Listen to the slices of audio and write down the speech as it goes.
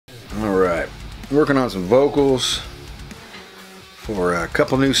working on some vocals for a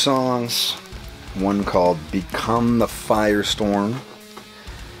couple new songs. One called Become the Firestorm,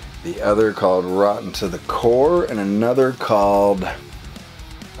 the other called Rotten to the Core, and another called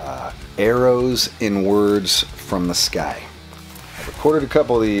Arrows in Words from the Sky. I recorded a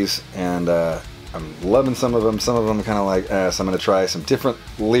couple of these, and I'm loving some of them. Some of them kind of like, so I'm going to try some different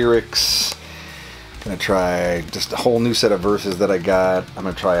lyrics. I'm going to try just a whole new set of verses that I got. I'm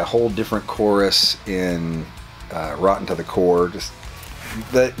going to try a whole different chorus in Rotten to the Core. Just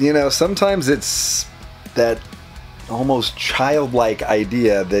that, you know, sometimes it's that almost childlike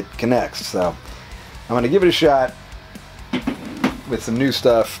idea that connects. So I'm going to give it a shot with some new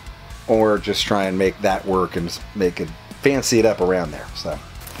stuff, or just try and make that work and make it, fancy it up around there. So,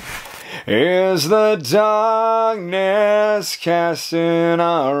 is the darkness casting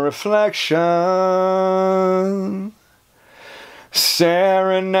a reflection,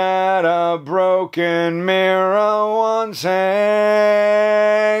 staring at a broken mirror, wanting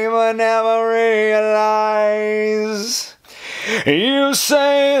but never realize? You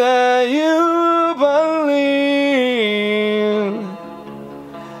say that you believe,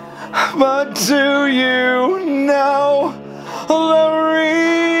 but do you know the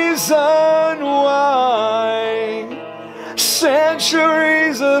reason why?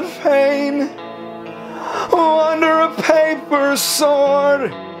 Centuries of pain under a paper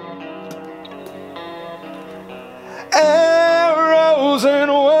sword, arrows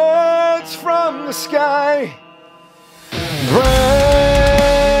and words from the sky, breaking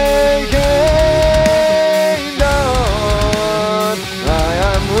dawn. I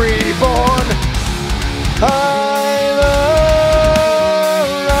am reborn. I'm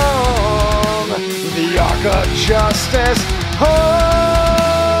alone. The arc of justice, holding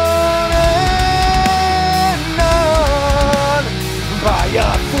on by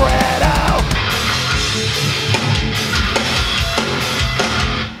a thread out.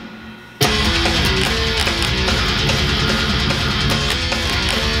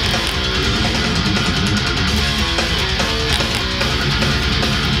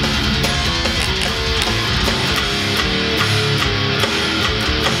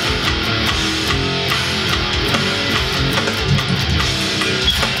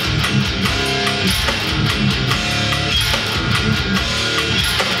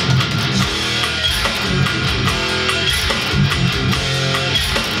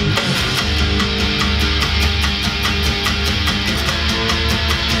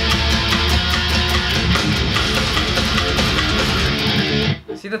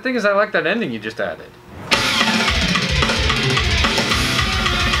 See, the thing is, I like that ending you just added.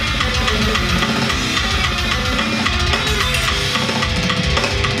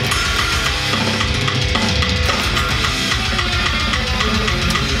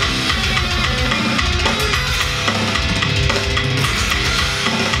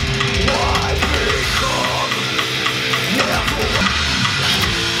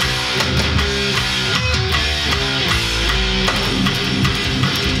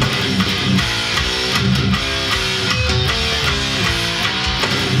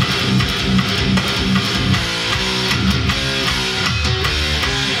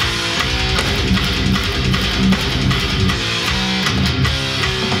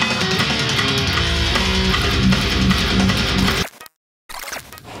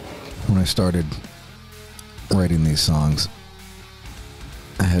 When I started writing these songs,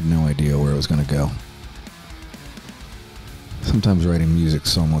 I had no idea where it was going to go. Sometimes writing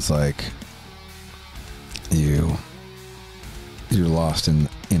music's almost like you're lost in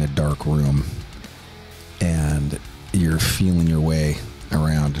a dark room and you're feeling your way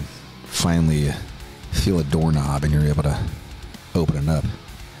around. Finally, you feel a doorknob and you're able to open it up.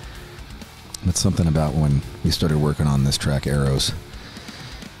 But something about when we started working on this track, Arrows,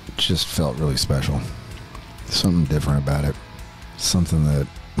 it just felt really special. Something different about it. Something that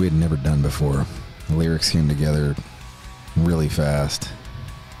we had never done before. The lyrics came together really fast,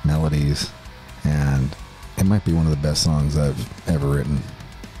 melodies, and it might be one of the best songs I've ever written.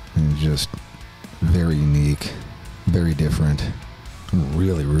 And just very unique, very different. I'm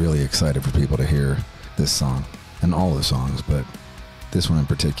really, really excited for people to hear this song, and all the songs, but this one in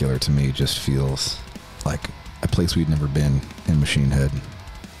particular to me just feels like a place we'd never been in Machine Head.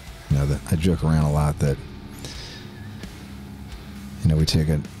 You know, that I joke around a lot that, you know, we take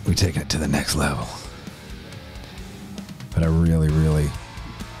it to the next level. But I really, really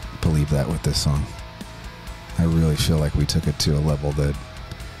believe that with this song. I really feel like we took it to a level that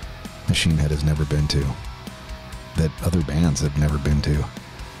Machine Head has never been to, that other bands have never been to.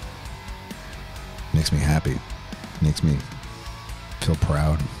 Makes me happy. Makes me feel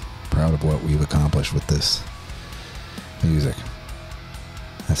proud proud of what we've accomplished with this music.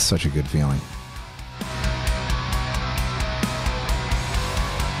 That's such a good feeling.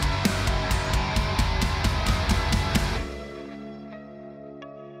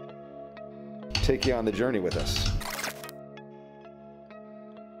 Take you on the journey with us.